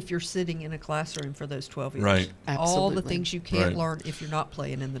if you're sitting in a classroom for those 12 years. Right. All the Absolutely. things you can't Right. learn if you're not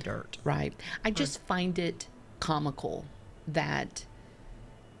playing in the dirt. Right. I just find it comical that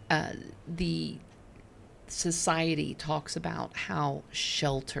the society talks about how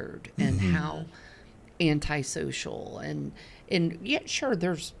sheltered and how antisocial and yeah, sure,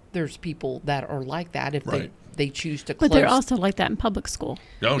 there's people that are like that if Right. they choose to close. But they're also like that in public school.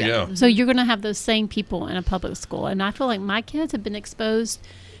 Oh, Yeah. yeah. So you're going to have those same people in a public school. And I feel like my kids have been exposed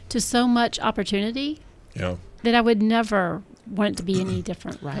to so much opportunity Yeah. that I would never want it to be any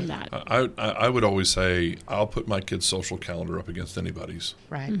different from Right. that. I would always say I'll put my kid's social calendar up against anybody's,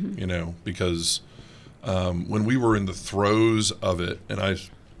 Right. you know, because when we were in the throes of it, and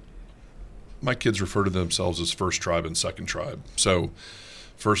my kids refer to themselves as first tribe and second tribe. So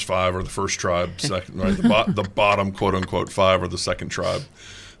first five are the first tribe, second, right? The bottom, quote unquote, five are the second tribe.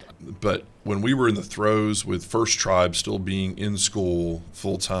 But when we were in the throes with first tribe still being in school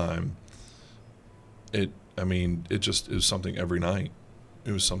full time, it was something every night.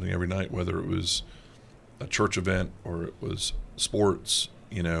 It was something every night, whether it was a church event or it was sports,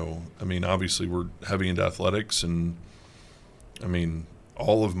 you know. I mean, obviously we're heavy into athletics, and I mean,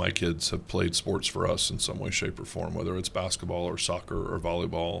 all of my kids have played sports for us in some way, shape, or form, whether it's basketball or soccer or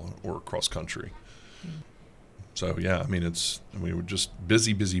volleyball or cross country. So, yeah, I mean, we're just busy.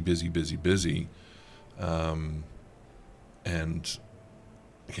 And,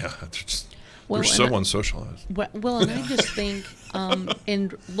 yeah, we're so unsocialized. Well, and I just think,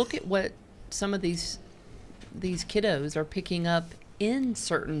 and look at what some of these kiddos are picking up in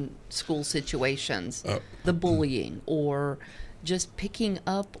certain school situations, the bullying or just picking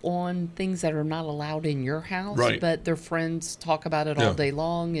up on things that are not allowed in your house, Right. but their friends talk about it all day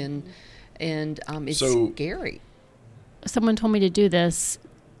long, and it's scary. Someone told me to do this.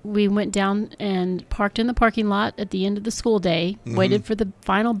 We went down and parked in the parking lot at the end of the school day, waited for the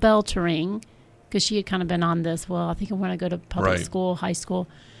final bell to ring, because she had kind of been on this. Well, I think I want to go to public Right. school, high school.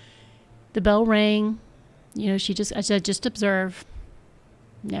 The bell rang. You know, I said, just observe.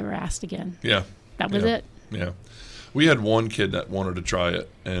 Never asked again. Yeah. That was it. Yeah. We had one kid that wanted to try it,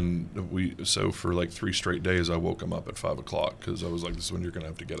 and so for like 3 straight days, I woke him up at 5 o'clock because I was like, this is when you're going to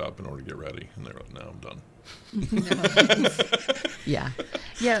have to get up in order to get ready. And they were like, no, I'm done. Yeah.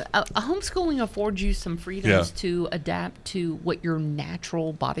 Homeschooling affords you some freedoms Yeah. to adapt to what your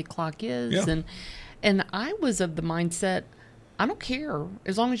natural body clock is. Yeah. And I was of the mindset, I don't care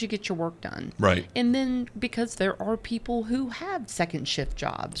as long as you get your work done. Right. And then because there are people who have second shift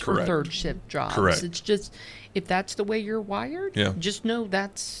jobs or Correct. third shift jobs. Correct. It's just, if that's the way you're wired, Yeah. just know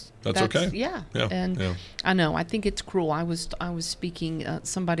that's okay. Yeah. Yeah, And yeah. I know, I think it's cruel. I was speaking,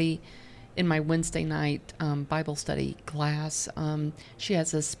 somebody in my Wednesday night Bible study class, she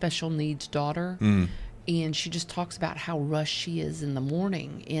has a special needs daughter, and she just talks about how rushed she is in the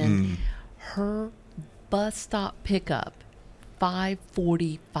morning. And her bus stop pickup,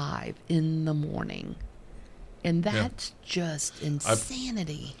 5:45 in the morning. And that's just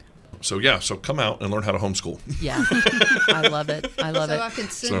insanity. So come out and learn how to homeschool. Yeah. I love it. I love So it. I can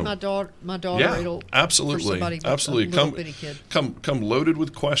send So- my daughter. Yeah, It'll absolutely, for somebody with absolutely. a little bitty kid. Come loaded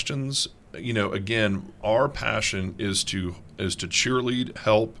with questions. You know, again, our passion is to cheerlead,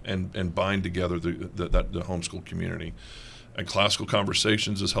 help, and bind together the homeschool community. And Classical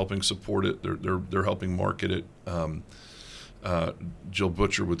Conversations is helping support it. They're helping market it. Jill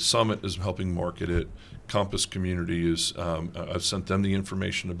Butcher with Summit is helping market it. Compass Community is, I've sent them the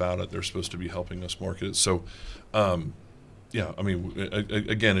information about it. They're supposed to be helping us market it. So, yeah, I mean,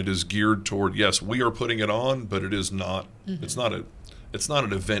 again, it is geared toward, yes, we are putting it on, but it is not, it's not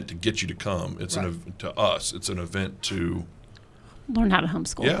an event to get you to come. It's to us, it's an event to Learn how to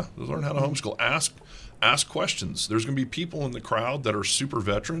homeschool. Yeah, learn how to homeschool. Ask questions. There's going to be people in the crowd that are super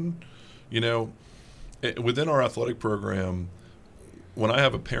veteran. You know, within our athletic program, when I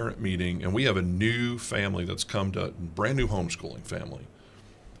have a parent meeting and we have a new family that's come to, brand new homeschooling family,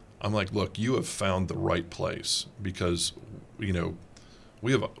 I'm like, look, you have found the right place, because, you know,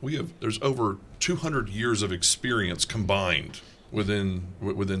 we have there's over 200 years of experience combined within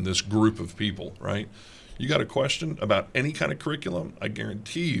this group of people, right? You got a question about any kind of curriculum, I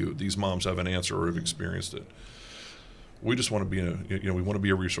guarantee you these moms have an answer or have experienced it. We just want to be we want to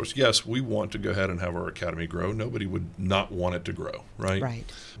be a resource. Yes, we want to go ahead and have our academy grow. Nobody would not want it to grow, right?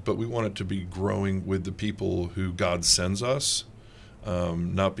 Right. But we want it to be growing with the people who God sends us,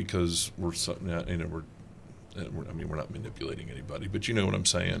 not because we're not manipulating anybody, but you know what I'm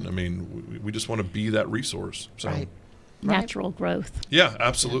saying. I mean, we just want to be that resource. So. Right. Natural growth. Yeah,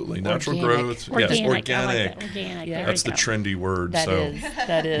 absolutely. Natural growth. Organic. Yes, organic. I like that. Organic. Yeah. That's the trendy word. That so is.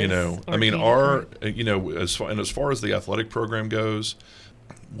 That is. you know, I mean, as far as the athletic program goes,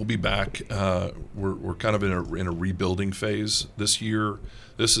 we'll be back. We're kind of in a rebuilding phase this year.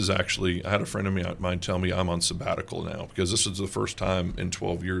 This is actually, I had a friend of mine tell me I'm on sabbatical now because this is the first time in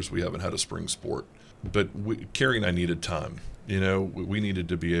 12 years we haven't had a spring sport. But Carrie and I needed time. You know, we needed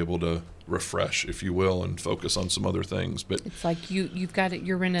to be able to refresh, if you will, and focus on some other things. But it's like you've got it.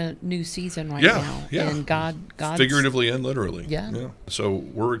 You're in a new season right Yeah, now, yeah. and God, figuratively and literally. Yeah. So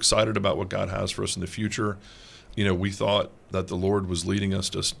we're excited about what God has for us in the future. You know, we thought that the Lord was leading us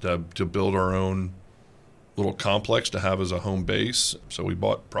to build our own little complex to have as a home base. So we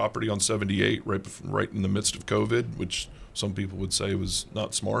bought property on 78 right in the midst of COVID, which some people would say was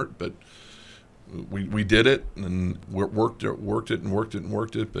not smart, but we did it and worked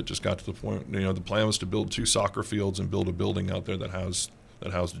it, but just got to the point. You know, the plan was to build 2 soccer fields and build a building out there that housed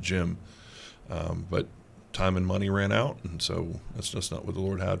a gym. But time and money ran out, and so that's just not what the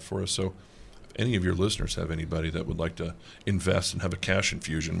Lord had for us. So if any of your listeners have anybody that would like to invest and have a cash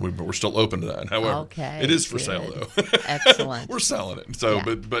infusion, we're still open to that. However, it is for sale though. Excellent. We're selling it. So,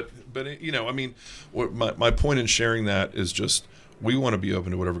 Yeah. but you know, I mean, my point in sharing that is just, we want to be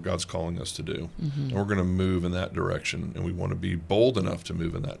open to whatever God's calling us to do. Mm-hmm. And we're going to move in that direction, and we want to be bold enough to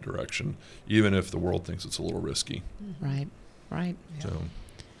move in that direction, even if the world thinks it's a little risky. Right. Yeah. So,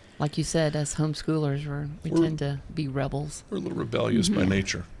 Like you said, as homeschoolers, we tend to be rebels. we're a little rebellious by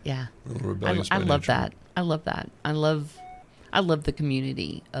nature. Yeah. We're a little rebellious I by love nature. that. I love that. I love the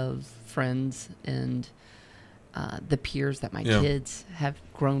community of friends and the peers that my kids have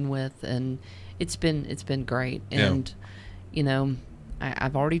grown with, and it's been great. And you know,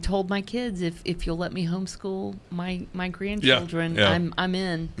 I've already told my kids if you'll let me homeschool my grandchildren, I'm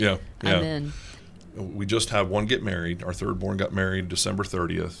in. Yeah. I'm in. We just had one get married. Our third born got married December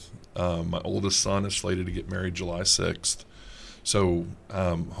 30th. My oldest son is slated to get married July 6th. So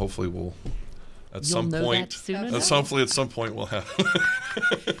hopefully we'll at You'll some know point. that soon enough. Hopefully at some point we'll have.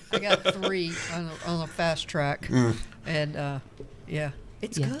 I got 3 on a fast track, and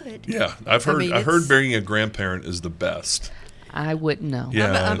it's good. Yeah, I heard being a grandparent is the best. I wouldn't know.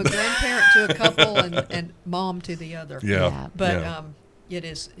 Yeah. I'm a grandparent to a couple and mom to the other. Yeah. But it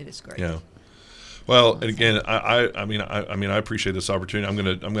is great. Yeah. Well, and again, I mean, I appreciate this opportunity. I'm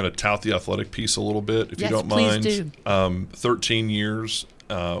gonna tout the athletic piece a little bit, if Yes, you don't please mind. do. 13 years,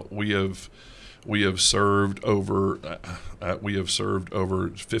 we have served over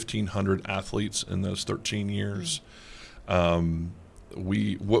 1,500 athletes in those 13 years.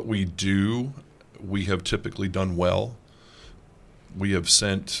 What we do, we have typically done well. We have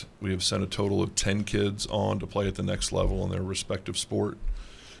sent a total of 10 kids on to play at the next level in their respective sport.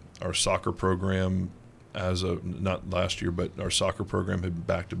 Our soccer program, not last year, but our soccer program had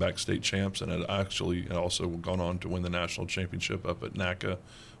back-to-back state champs, and had also gone on to win the national championship up at NACA,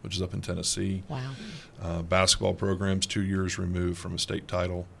 which is up in Tennessee. Wow. Basketball programs 2 years removed from a state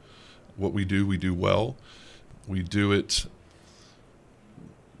title. What we do well. We do it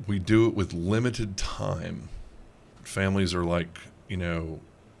with limited time. Families are like, you know,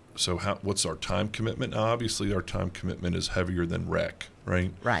 so what's our time commitment? Now, obviously, our time commitment is heavier than rec,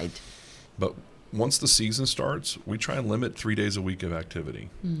 right? Right. But once the season starts, we try and limit 3 days a week of activity.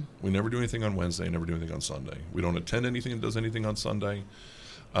 We never do anything on Wednesday, never do anything on Sunday. We don't attend anything that does anything on Sunday.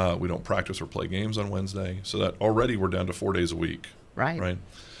 We don't practice or play games on Wednesday. So that already we're down to 4 days a week. Right.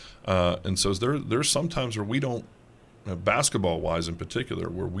 And so there's some times where we don't, basketball-wise in particular,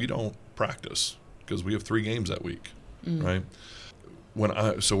 where we don't practice because we have 3 games that week, right?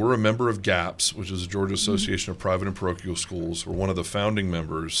 So we're a member of GAPS, which is the Georgia Association of Private and Parochial Schools. We're one of the founding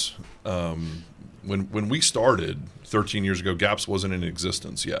members. When we started 13 years ago, GAPS wasn't in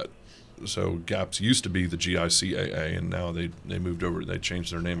existence yet. So GAPS used to be the GICAA, and now they moved over. They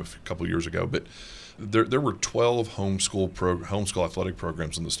changed their name a couple years ago. But there were 12 homeschool athletic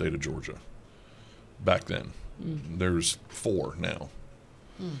programs in the state of Georgia back then. There's 4 now,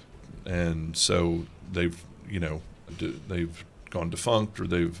 and so they've gone defunct, or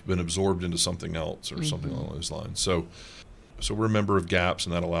they've been absorbed into something else, or something along those lines. So we're a member of GAPS,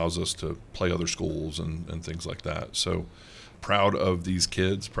 and that allows us to play other schools and things like that. So proud of these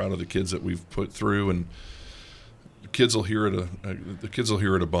kids, proud of the kids that we've put through, and kids will hear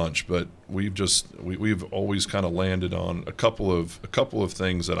it a bunch, but we've always kind of landed on a couple of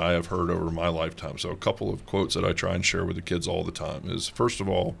things that I have heard over my lifetime. So a couple of quotes that I try and share with the kids all the time is, first of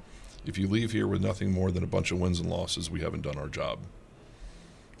all, if you leave here with nothing more than a bunch of wins and losses, we haven't done our job.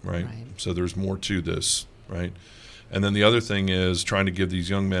 Right? So there's more to this, right? And then the other thing is trying to give these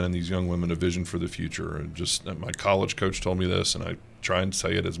young men and these young women a vision for the future. And just my college coach told me this, and I try and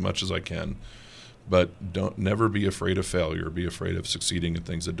say it as much as I can. But never be afraid of failure. Be afraid of succeeding in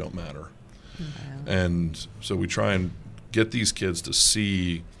things that don't matter. Wow. And so we try and get these kids to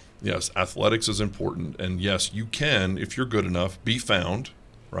see, yes, athletics is important. And yes, you can, if you're good enough, be found,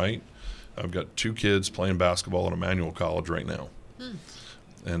 right? I've got 2 kids playing basketball at Emmanuel College right now.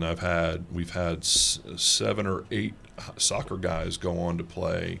 And we've had 7 or 8 soccer guys go on to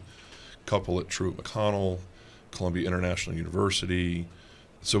play, a couple at Truett McConnell, Columbia International University.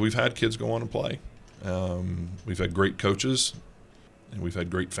 So we've had kids go on and play. We've had great coaches, and we've had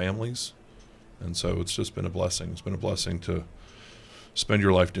great families. And so it's just been a blessing. It's been a blessing to spend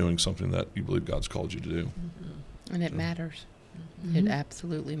your life doing something that you believe God's called you to do. And it matters. It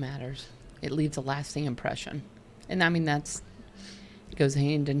absolutely matters. It leaves a lasting impression. And I mean, it goes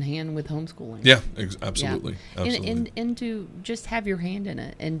hand in hand with homeschooling. Yeah, absolutely. Yeah. Absolutely. And to just have your hand in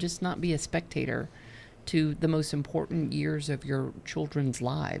it and just not be a spectator to the most important years of your children's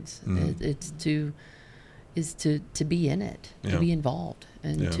lives. It's to be in it, to be involved,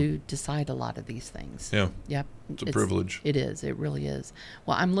 and to decide a lot of these things. Yeah. Yep. It's a privilege. It is. It really is.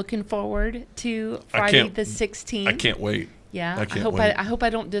 Well, I'm looking forward to Friday the 16th. I can't wait. Yeah. I hope I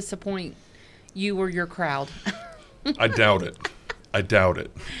don't disappoint you or your crowd. I doubt it.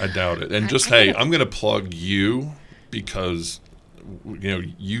 And just, hey, I'm going to plug you because,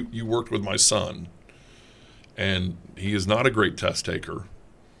 you worked with my son, and he is not a great test taker,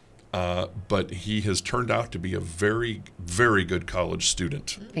 but he has turned out to be a very, very good college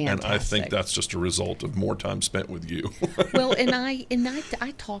student. Fantastic. And I think that's just a result of more time spent with you. Well, and I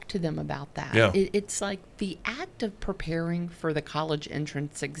talk to them about that. Yeah. It's like the act of preparing for the college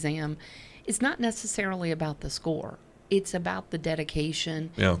entrance exam is not necessarily about the score. It's about the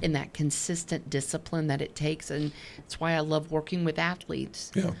dedication and that consistent discipline that it takes. And that's why I love working with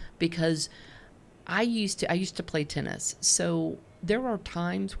athletes. Yeah. Because I used to play tennis. So there are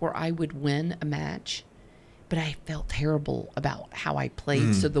times where I would win a match, but I felt terrible about how I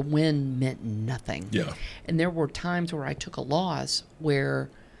played. So the win meant nothing. Yeah. And there were times where I took a loss where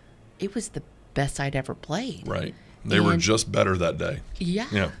it was the best I'd ever played. Right. They were just better that day.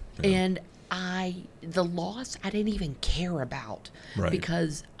 Yeah. And the loss I didn't even care about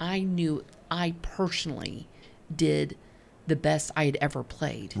because I knew I personally did the best I had ever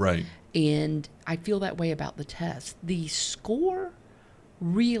played. Right. And I feel that way about the test. The score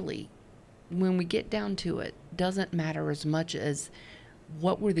really, when we get down to it, doesn't matter as much as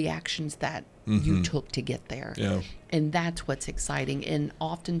what were the actions that you took to get there. Yeah. And that's what's exciting. And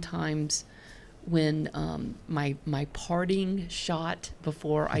oftentimes when my parting shot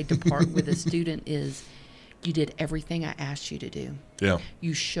before I depart with a student is, you did everything I asked you to do. Yeah.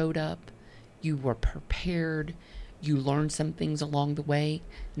 You showed up. You were prepared. You learned some things along the way.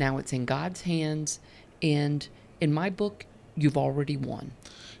 Now it's in God's hands. And in my book, you've already won.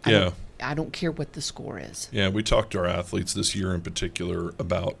 Yeah. I don't care what the score is. Yeah, we talked to our athletes this year in particular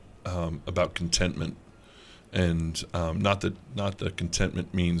about contentment. And not that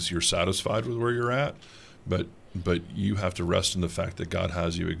contentment means you're satisfied with where you're at, but you have to rest in the fact that God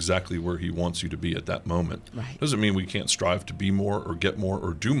has you exactly where He wants you to be at that moment. Right. Doesn't mean we can't strive to be more or get more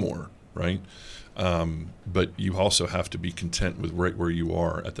or do more, right? But you also have to be content with right where you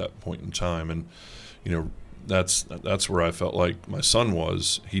are at that point in time. And that's where I felt like my son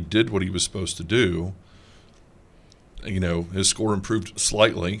was. He did what he was supposed to do. His score improved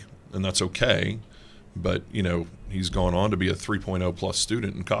slightly, and that's okay. But, he's gone on to be a 3.0 plus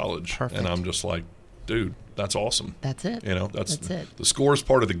student in college. Perfect. And I'm just like, dude, that's awesome. That's it. That's it. The score is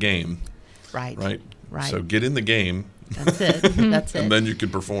part of the game. Right. Right. Right. So get in the game. That's it. That's it. And then you can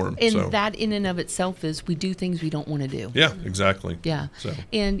perform. And that in and of itself is we do things we don't want to do. Yeah, exactly. Yeah. So.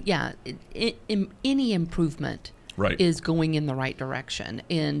 And any improvement is going in the right direction.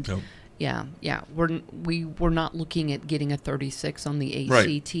 And we're not looking at getting a 36 on the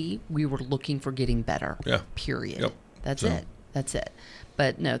ACT. Right. We were looking for getting better. Yeah. Period. Yep. That's it.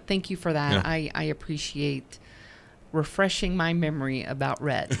 But no, thank you for that. Yeah. I appreciate refreshing my memory about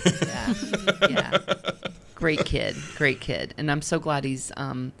Rhett. Yeah. Great kid. And I'm so glad he's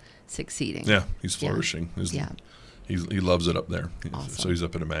succeeding. Yeah, he's flourishing. He loves it up there. Awesome. So he's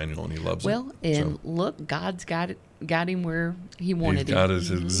up at Emmanuel and he loves it. Well, and look, God's got him where He wanted him. God is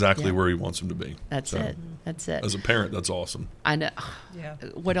exactly where He wants him to be. That's it. That's it. As a parent, that's awesome. I know. Yeah.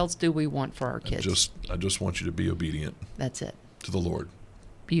 What else do we want for our kids? I just want you to be obedient. That's it. To the Lord.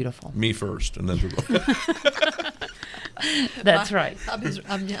 Beautiful. Me first, and then to the Lord. That's right. I'm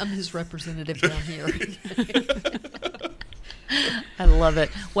his representative down here. I love it.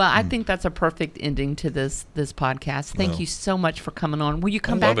 Well, I think that's a perfect ending to this podcast. Thank you so much for coming on. Will you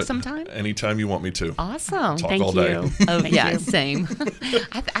come back sometime? Anytime you want me to. Awesome. Talk Thank all day. you. Oh, yeah, same.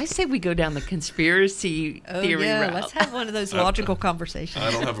 I say we go down the conspiracy theory route. Let's have one of those logical conversations.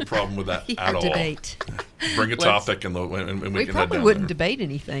 I don't have a problem with that at all. Debate. Bring a topic and we can We head probably down wouldn't there. debate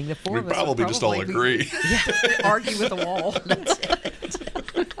anything. The four We of us probably would just all agree. argue with a wall. That's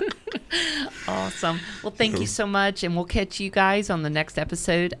it. Awesome. Well, thank you so much, and we'll catch you guys on the next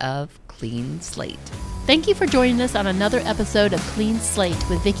episode of Clean Slate. Thank you for joining us on another episode of Clean Slate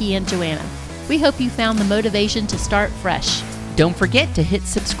with Vicki and Joanna. We hope you found the motivation to start fresh. Don't forget to hit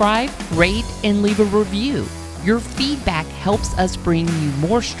subscribe, rate, and leave a review. Your feedback helps us bring you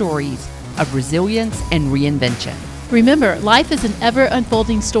more stories of resilience and reinvention. Remember, life is an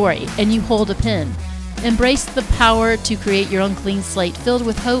ever-unfolding story, and you hold a pen. Embrace the power to create your own clean slate filled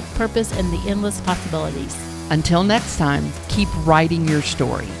with hope, purpose, and the endless possibilities. Until next time, keep writing your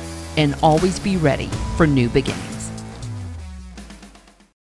story and always be ready for new beginnings.